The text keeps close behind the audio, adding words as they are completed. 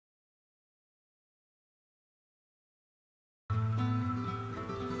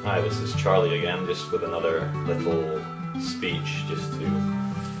Hi, this is Charlie again, just with another little speech just to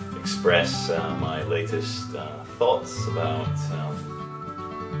express my latest thoughts about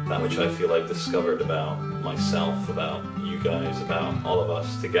that which I feel I've discovered about myself, about you guys, about all of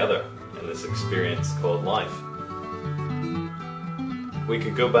us together in this experience called life. We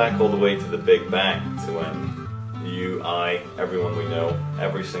could go back all the way to the Big Bang, to when you, I, everyone we know,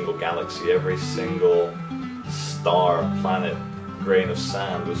 every single galaxy, every single star, planet, grain of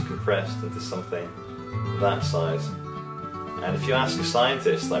sand was compressed into something that size. And if you ask a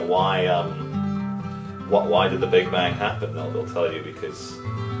scientist, like, why did the Big Bang happen, they'll tell you because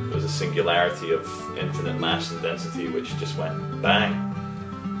there was a singularity of infinite mass and density which just went bang.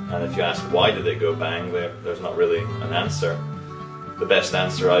 And if you ask why did it go bang, there's not really an answer. The best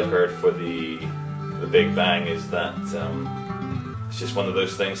answer I've heard for the Big Bang is that it's just one of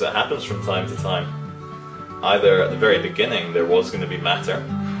those things that happens from time to time. Either at the very beginning there was going to be matter,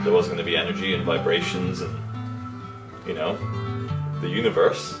 there was going to be energy and vibrations and, you know, the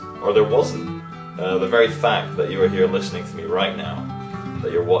universe, or there wasn't. The very fact that you are here listening to me right now,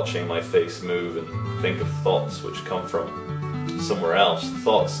 that you're watching my face move and think of thoughts which come from somewhere else,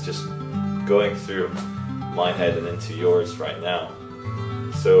 thoughts just going through my head and into yours right now.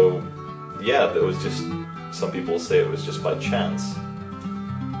 So yeah, it was just, some people say it was just by chance.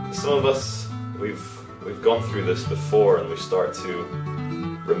 Some of us, we've gone through this before, and we start to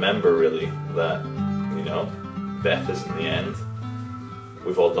remember really that, you know, death isn't the end.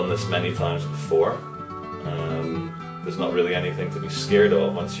 We've all done this many times before. There's not really anything to be scared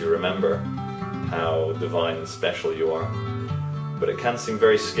of once you remember how divine and special you are. But it can seem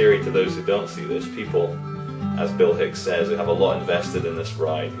very scary to those who don't see this. People, as Bill Hicks says, who have a lot invested in this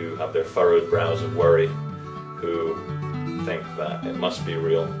ride, who have their furrowed brows of worry, who think that it must be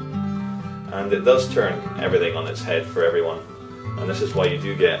real. And it does turn everything on its head for everyone. And this is why you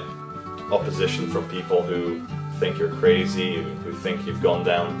do get opposition from people who think you're crazy, who think you've gone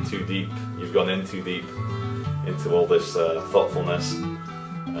down too deep, you've gone in too deep into all this thoughtfulness.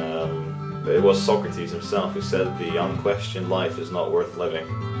 But it was Socrates himself who said the unquestioned life is not worth living.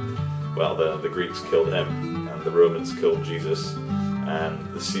 Well, the Greeks killed him, and the Romans killed Jesus, and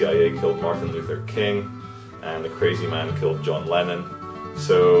the CIA killed Martin Luther King, and the crazy man killed John Lennon.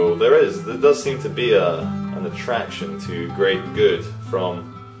 So there does seem to be an attraction to great good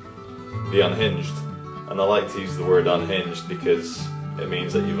from the unhinged. And I like to use the word unhinged because it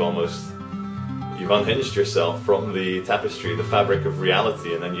means that you've unhinged yourself from the tapestry, the fabric of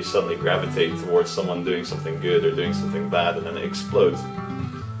reality, and then you suddenly gravitate towards someone doing something good or doing something bad, and then it explodes.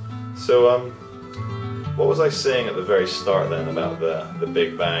 So what was I saying at the very start then about the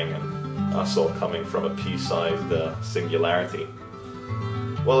Big Bang and us all coming from a pea-sized singularity?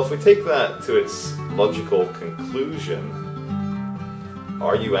 Well, if we take that to its logical conclusion,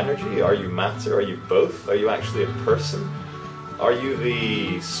 are you energy? Are you matter? Are you both? Are you actually a person? Are you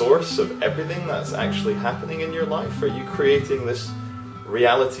the source of everything that's actually happening in your life? Are you creating this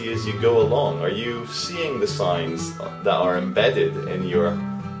reality as you go along? Are you seeing the signs that are embedded in your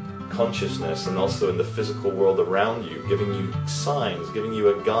consciousness and also in the physical world around you, giving you signs, giving you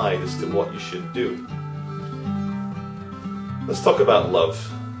a guide as to what you should do? Let's talk about love.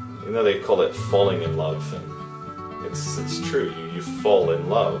 You know, they call it falling in love, and it's true, you fall in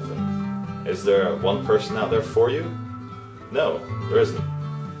love. And is there one person out there for you? No, there isn't.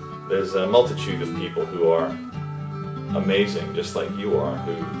 There's a multitude of people who are amazing, just like you are,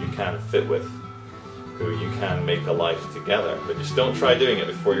 who you can fit with, who you can make a life together. But just don't try doing it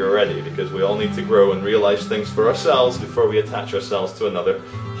before you're ready, because we all need to grow and realize things for ourselves before we attach ourselves to another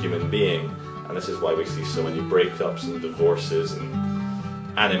human being. And this is why we see so many breakups and divorces and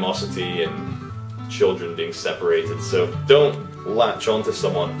animosity and children being separated. So don't latch onto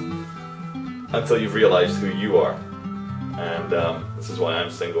someone until you've realized who you are. And this is why I'm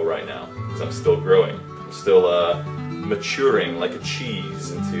single right now, because I'm still growing. I'm still maturing like a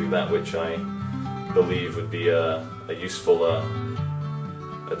cheese into that which I believe would be a useful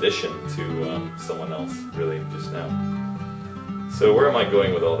addition to someone else, really, just now. So where am I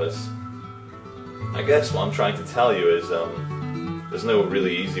going with all this? I guess what I'm trying to tell you is there's no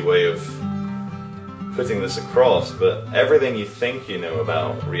really easy way of putting this across, but everything you think you know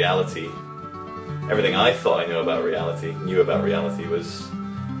about reality, everything I thought I knew about reality was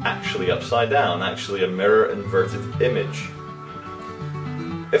actually upside down, actually a mirror inverted image.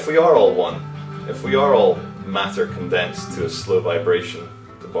 If we are all one, if we are all matter condensed to a slow vibration,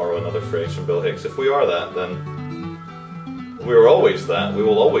 to borrow another phrase from Bill Hicks, if we are that, then we're always that, we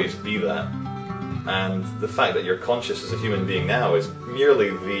will always be that. And the fact that you're conscious as a human being now is merely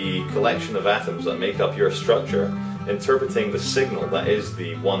the collection of atoms that make up your structure interpreting the signal that is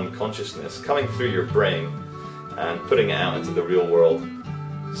the one consciousness coming through your brain and putting it out into the real world.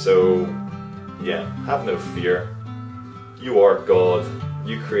 So yeah, have no fear. You are God.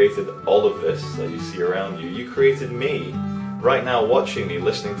 You created all of this that you see around you. You created me. Right now, watching me,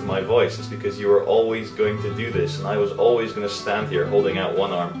 listening to my voice, is because you were always going to do this, and I was always going to stand here holding out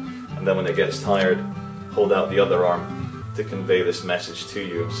one arm, and then when it gets tired, hold out the other arm to convey this message to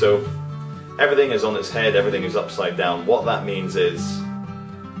you. So everything is on its head, everything is upside down. What that means is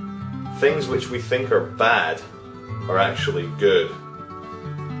things which we think are bad are actually good.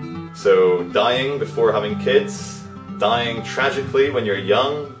 So dying before having kids, dying tragically when you're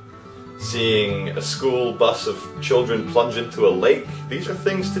young, seeing a school bus of children plunge into a lake, these are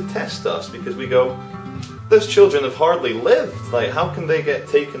things to test us, because we go, those children have hardly lived. Like, how can they get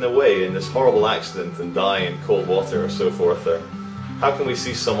taken away in this horrible accident and die in cold water or so forth? Or how can we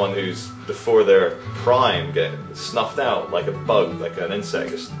see someone who's before their prime get snuffed out like a bug, like an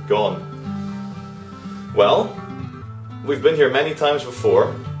insect, just gone? Well, we've been here many times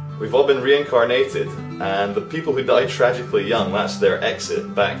before. We've all been reincarnated, and the people who die tragically young, that's their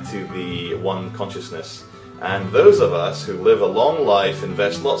exit back to the one consciousness. And those of us who live a long life,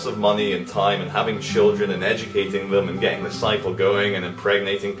 invest lots of money and time in having children and educating them and getting the cycle going and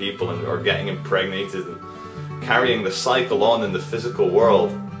impregnating people or getting impregnated and carrying the cycle on in the physical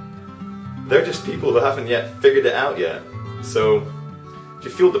world, they're just people who haven't yet figured it out yet. So if you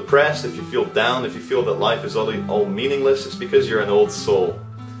feel depressed, if you feel down, if you feel that life is all meaningless, it's because you're an old soul.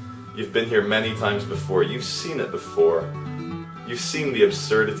 You've been here many times before. You've seen it before. You've seen the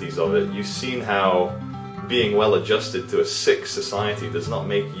absurdities of it. You've seen how being well adjusted to a sick society does not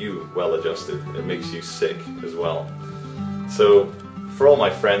make you well adjusted. It makes you sick as well. So for all my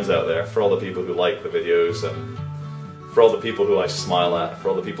friends out there, for all the people who like the videos, and for all the people who I smile at, for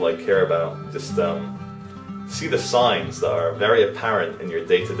all the people I care about, just see the signs that are very apparent in your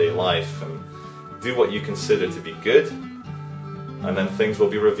day-to-day life and do what you consider to be good, and then things will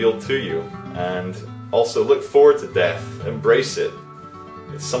be revealed to you. And also look forward to death, embrace it.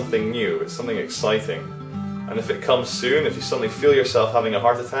 It's something new, it's something exciting. And if it comes soon, if you suddenly feel yourself having a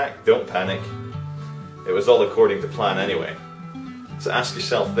heart attack, don't panic. It was all according to plan anyway. So ask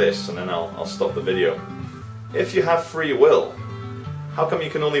yourself this, and then I'll stop the video. If you have free will, how come you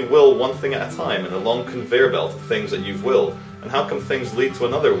can only will one thing at a time in a long conveyor belt of things that you've willed? And how come things lead to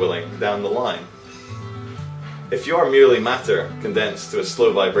another willing down the line? If you are merely matter condensed to a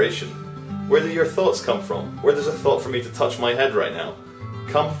slow vibration, where do your thoughts come from? Where does a thought for me to touch my head right now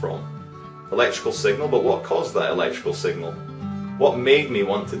come from? Electrical signal, but what caused that electrical signal? What made me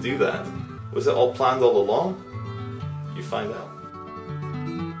want to do that? Was it all planned all along? You find out.